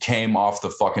junkie who came off the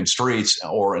fucking streets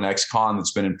or an ex-con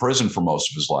that's been in prison for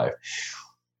most of his life.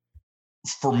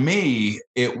 For me,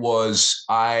 I was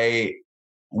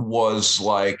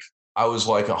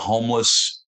like a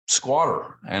homeless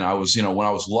squatter. And I was, when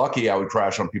I was lucky, I would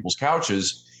crash on people's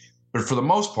couches. But for the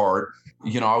most part,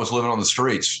 I was living on the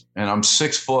streets and I'm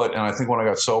 6 foot. And I think when I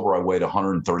got sober, I weighed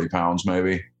 130 pounds,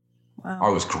 maybe. Wow. I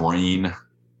was green.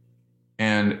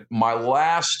 And my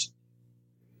last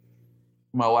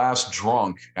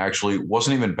drunk actually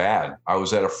wasn't even bad. I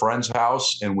was at a friend's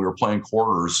house and we were playing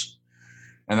quarters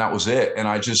and that was it. And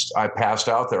I passed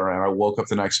out there and I woke up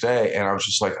the next day and I was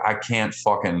just like, I can't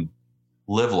fucking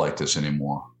live like this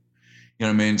anymore. You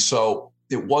know what I mean? So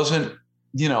it wasn't,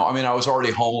 I was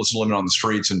already homeless and living on the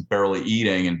streets and barely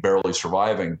eating and barely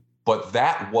surviving. But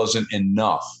that wasn't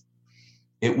enough.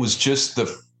 It was just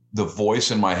the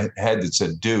voice in my head that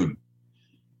said, dude,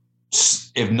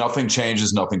 if nothing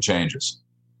changes, nothing changes.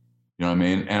 You know what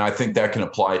I mean? And I think that can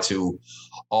apply to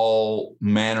all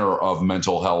manner of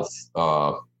mental health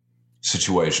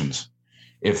situations.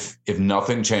 If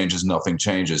nothing changes, nothing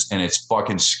changes. And it's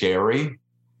fucking scary.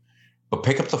 But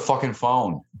pick up the fucking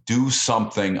phone. Do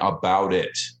something about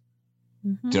it.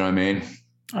 Mm-hmm. Do you know what I mean?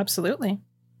 Absolutely.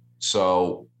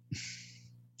 So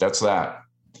that's that.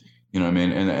 You know what I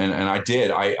mean? And I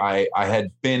did. I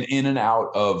had been in and out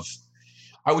of.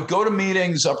 I would go to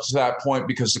meetings up to that point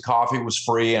because the coffee was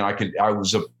free, and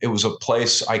it was a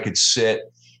place I could sit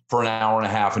for an hour and a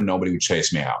half and nobody would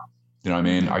chase me out. You know what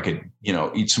I mean? I could,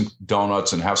 eat some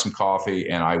donuts and have some coffee,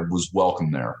 and I was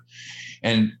welcome there.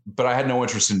 But I had no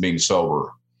interest in being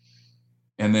sober.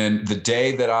 And then the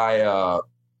day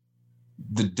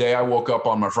I woke up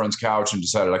on my friend's couch and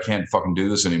decided I can't fucking do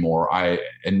this anymore, I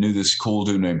knew this cool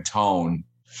dude named Tone.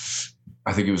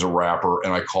 I think he was a rapper.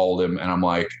 And I called him and I'm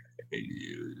like,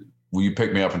 will you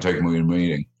pick me up and take me to a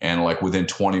meeting? And like within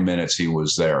 20 minutes, he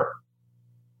was there,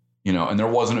 and there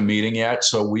wasn't a meeting yet.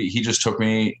 So he just took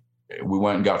me, we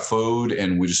went and got food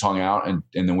and we just hung out and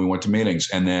then we went to meetings.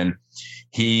 And then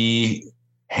he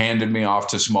handed me off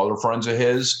to some other friends of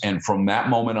his. And from that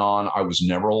moment on, I was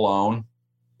never alone.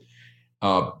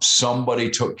 Somebody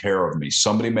took care of me.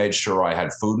 Somebody made sure I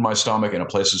had food in my stomach and a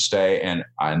place to stay, and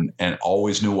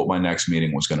always knew what my next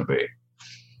meeting was going to be.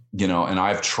 And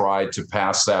I've tried to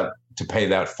pay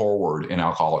that forward in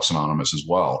Alcoholics Anonymous as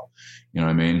well. You know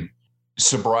what I mean?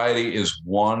 Sobriety is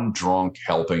one drunk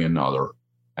helping another,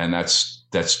 and that's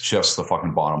just the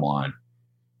fucking bottom line.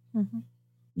 Mm-hmm.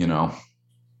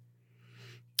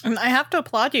 And I have to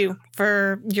applaud you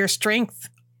for your strength.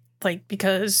 Like,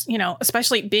 because,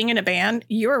 especially being in a band,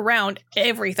 you're around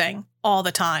everything all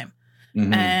the time.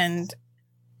 Mm-hmm. And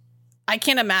I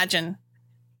can't imagine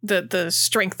the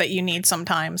strength that you need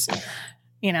sometimes.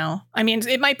 I mean,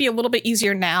 it might be a little bit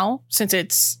easier now since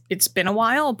it's been a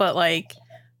while, but like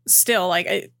still,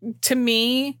 like to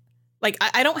me, like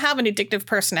I don't have an addictive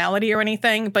personality or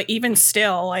anything, but even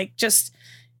still, like just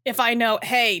if I know,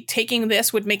 hey, taking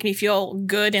this would make me feel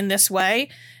good in this way,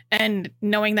 and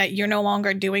knowing that you're no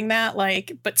longer doing that,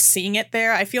 like, but seeing it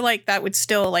there, I feel like that would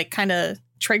still like kind of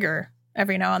trigger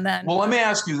every now and then. Well, let me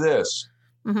ask you this,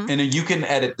 and you can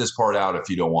edit this part out if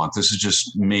you don't want. This is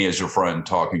just me as your friend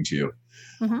talking to you.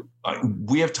 Mm-hmm.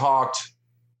 We have talked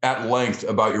at length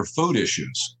about your food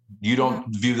issues. You don't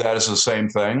view that as the same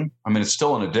thing? I mean, it's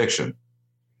still an addiction.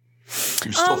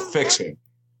 You're still fixing.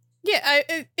 Yeah,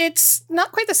 it's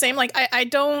not quite the same. Like, I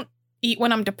don't eat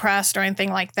when I'm depressed or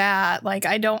anything like that. Like,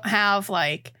 I don't have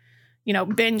like,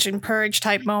 binge and purge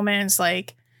type moments.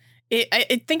 Like,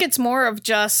 I think it's more of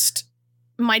just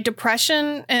my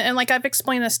depression. And like, I've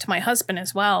explained this to my husband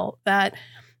as well, that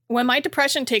when my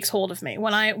depression takes hold of me,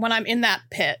 when I'm in that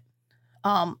pit,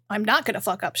 I'm not going to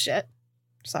fuck up shit.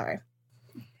 Sorry.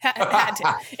 Had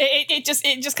to. It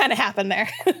just kind of happened there.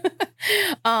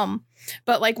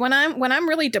 But like when I'm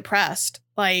really depressed,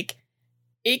 like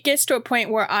it gets to a point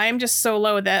where I'm just so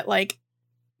low that like,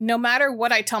 no matter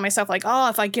what I tell myself, like, oh,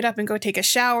 if I get up and go take a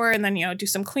shower and then, do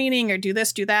some cleaning or do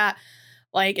this, do that,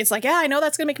 like, it's like, yeah, I know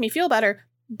that's gonna make me feel better,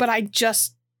 but I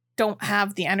just don't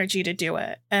have the energy to do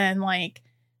it. And like,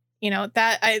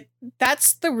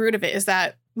 that's the root of it, is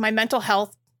that my mental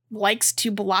health likes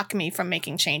to block me from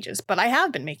making changes, but I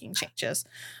have been making changes,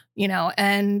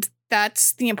 and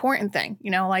that's the important thing.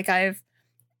 Like I've,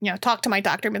 talked to my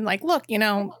doctor, been like, look,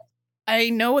 I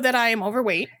know that I am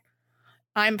overweight.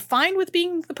 I'm fine with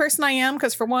being the person I am,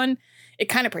 because for one, it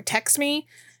kind of protects me,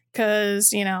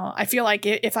 because, I feel like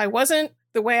if I wasn't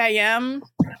the way I am,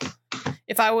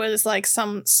 if I was like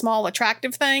some small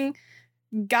attractive thing,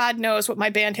 God knows what my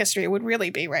band history would really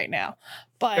be right now.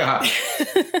 But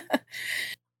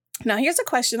now here's a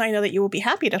question I know that you will be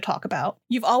happy to talk about.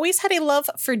 You've always had a love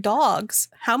for dogs.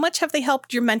 How much have they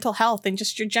helped your mental health and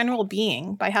just your general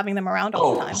being by having them around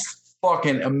all the time?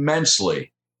 Fucking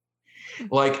immensely.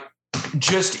 Like,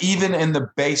 just even in the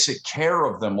basic care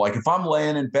of them. Like, if I'm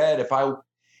laying in bed, if I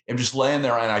am just laying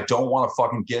there and I don't want to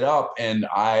fucking get up, and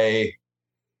I,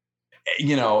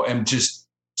 am just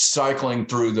cycling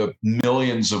through the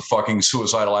millions of fucking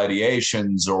suicidal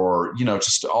ideations, or,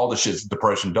 just all the shit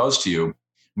depression does to you.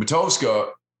 Matoska,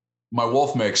 my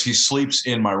wolf mix, he sleeps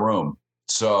in my room.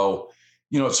 So,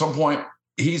 at some point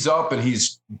he's up and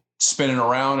he's spinning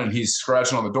around and he's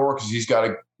scratching on the door because he's got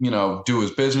to, do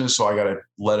his business. So I got to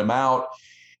let him out.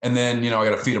 And then, I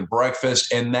got to feed him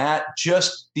breakfast. And that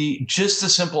just the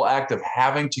simple act of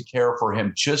having to care for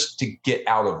him just to get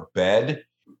out of bed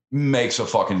makes a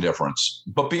fucking difference.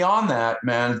 But beyond that,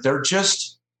 man, they're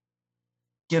just,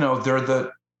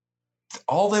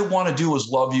 all they want to do is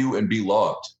love you and be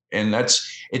loved. And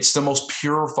it's the most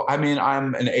pure. I mean,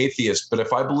 I'm an atheist, but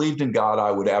if I believed in God,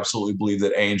 I would absolutely believe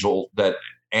that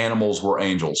animals were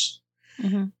angels,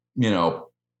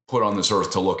 put on this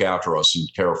earth to look after us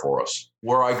and care for us.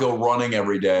 Where I go running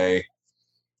every day,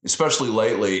 especially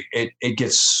lately, it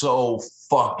gets so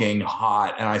fucking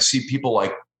hot. And I see people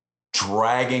like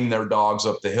dragging their dogs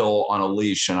up the hill on a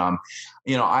leash. And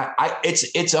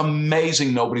it's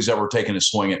amazing nobody's ever taken a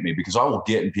swing at me, because I will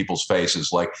get in people's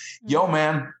faces like, yo,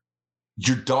 man,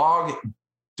 your dog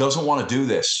doesn't want to do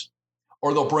this.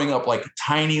 Or they'll bring up like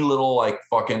tiny little like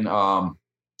fucking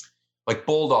like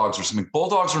bulldogs or something.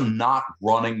 Bulldogs are not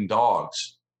running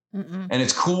dogs. Mm-mm. And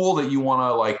it's cool that you want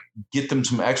to like get them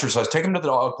some exercise. Take them to the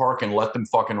dog park and let them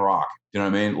fucking rock. You know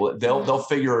what I mean? They'll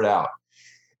figure it out.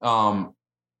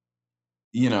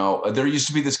 There used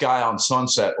to be this guy on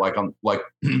Sunset, like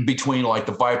between like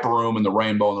the Viper Room and the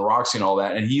Rainbow and the Roxy and all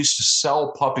that. And he used to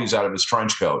sell puppies out of his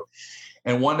trench coat.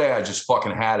 And one day I just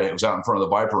fucking had it. It was out in front of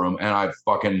the Viper Room, and I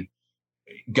fucking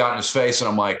got in his face, and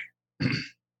I'm like,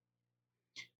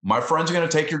 my friend's going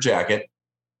to take your jacket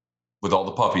with all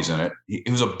the puppies in it. He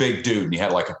was a big dude, and he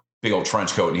had like a big old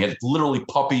trench coat, and he had literally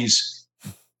puppies,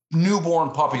 newborn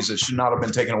puppies that should not have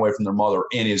been taken away from their mother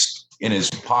in his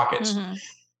pockets. Mm-hmm.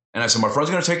 And I said, my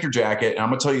friend's going to take your jacket, and I'm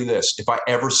going to tell you this. If I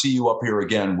ever see you up here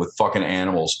again with fucking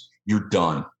animals, you're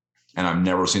done. And I've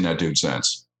never seen that dude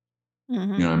since.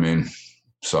 Mm-hmm. You know what I mean?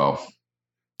 So.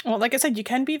 Well, like I said, you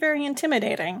can be very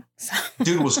intimidating. So.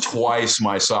 Dude was twice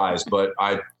my size, but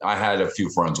I had a few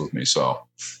friends with me. So,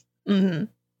 And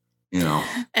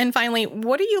finally,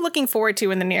 what are you looking forward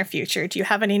to in the near future? Do you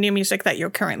have any new music that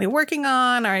you're currently working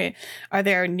on? Are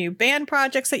there new band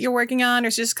projects that you're working on, or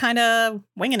is it just kind of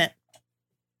winging it?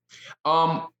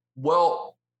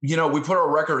 Well, we put our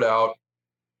record out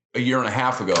a year and a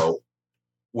half ago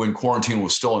when quarantine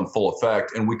was still in full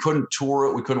effect, and we couldn't tour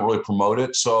it. We couldn't really promote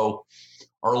it. So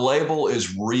our label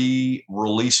is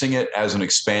re-releasing it as an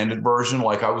expanded version.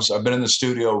 Like I've been in the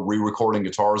studio re-recording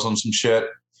guitars on some shit,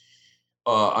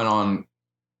 and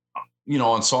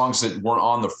on songs that weren't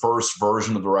on the first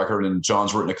version of the record, and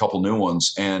John's written a couple new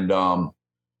ones. And,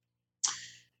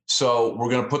 so we're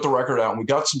going to put the record out, and we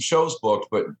got some shows booked,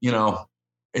 but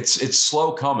it's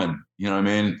slow coming. You know what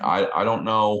I mean? I don't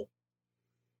know.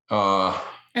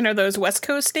 And are those West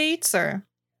Coast dates or?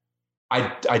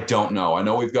 I don't know. I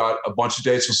know we've got a bunch of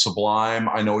dates with Sublime.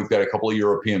 I know we've got a couple of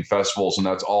European festivals, and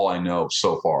that's all I know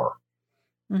so far.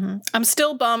 Mm-hmm. I'm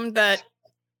still bummed that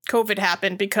COVID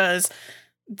happened, because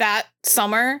that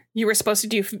summer you were supposed to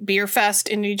do Beer Fest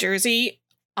in New Jersey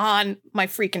on my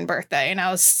freaking birthday, and I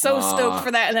was so stoked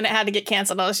for that, and then it had to get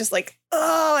canceled. I was just like,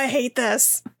 oh, I hate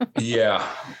this. Yeah,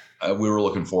 we were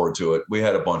looking forward to it. We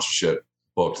had a bunch of shit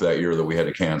booked that year that we had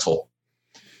to cancel.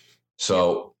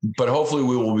 So, but hopefully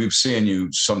we will be seeing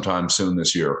you sometime soon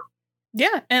this year.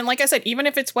 Yeah, and like I said, even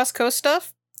if it's West Coast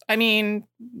stuff, I mean,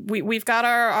 we've got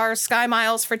our Sky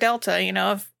Miles for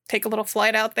Delta, take a little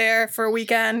flight out there for a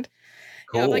weekend.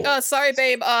 Cool. Like, oh, sorry,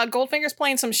 babe. Goldfinger's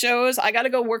playing some shows. I got to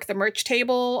go work the merch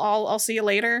table. I'll see you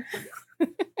later.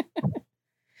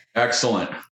 Excellent.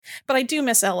 But I do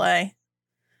miss LA.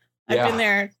 I've been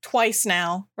there twice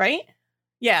now, right?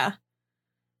 Yeah.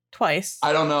 Twice.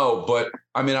 I don't know, but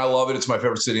I mean, I love it. It's my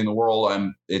favorite city in the world.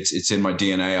 It's in my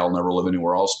DNA. I'll never live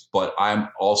anywhere else, but I'm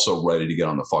also ready to get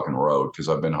on the fucking road, because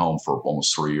I've been home for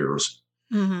almost 3 years,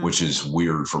 which is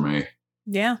weird for me.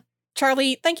 Yeah.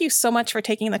 Charlie, thank you so much for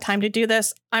taking the time to do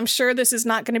this. I'm sure this is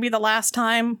not going to be the last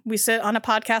time we sit on a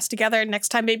podcast together. Next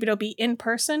time, maybe it'll be in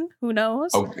person. Who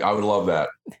knows? Oh, I would love that.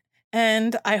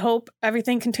 And I hope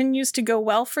everything continues to go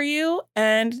well for you.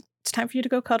 And it's time for you to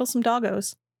go cuddle some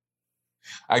doggos.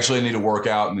 Actually, I need to work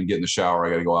out and then get in the shower. I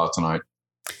got to go out tonight.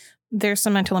 There's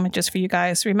some mental images for you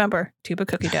guys. Remember, tube of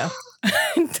cookie dough.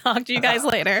 Talk to you guys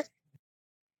later.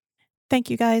 Thank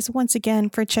you guys once again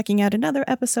for checking out another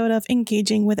episode of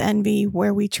Engaging with Envy,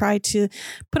 where we try to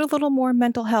put a little more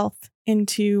mental health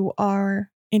into our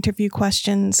interview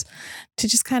questions to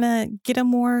just kind of get a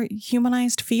more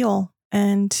humanized feel,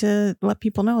 and to let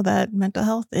people know that mental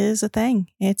health is a thing.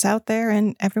 It's out there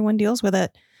and everyone deals with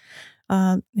it.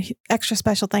 Extra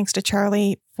special thanks to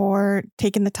Charlie for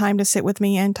taking the time to sit with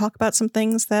me and talk about some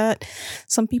things that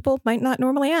some people might not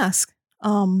normally ask.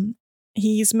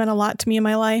 He's meant a lot to me in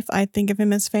my life. I think of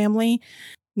him as family.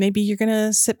 Maybe you're going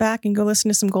to sit back and go listen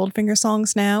to some Goldfinger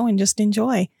songs now and just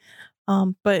enjoy.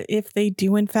 But if they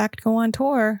do, in fact, go on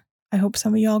tour, I hope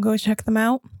some of y'all go check them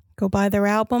out. Go buy their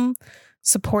album.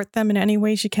 Support them in any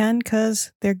ways you can,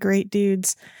 because they're great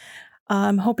dudes.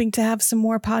 I'm hoping to have some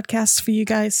more podcasts for you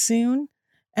guys soon.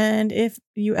 And if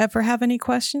you ever have any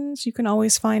questions, you can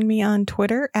always find me on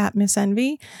Twitter at Miss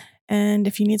Envy. And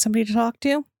if you need somebody to talk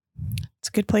to, it's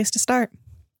a good place to start.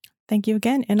 Thank you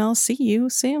again, and I'll see you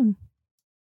soon.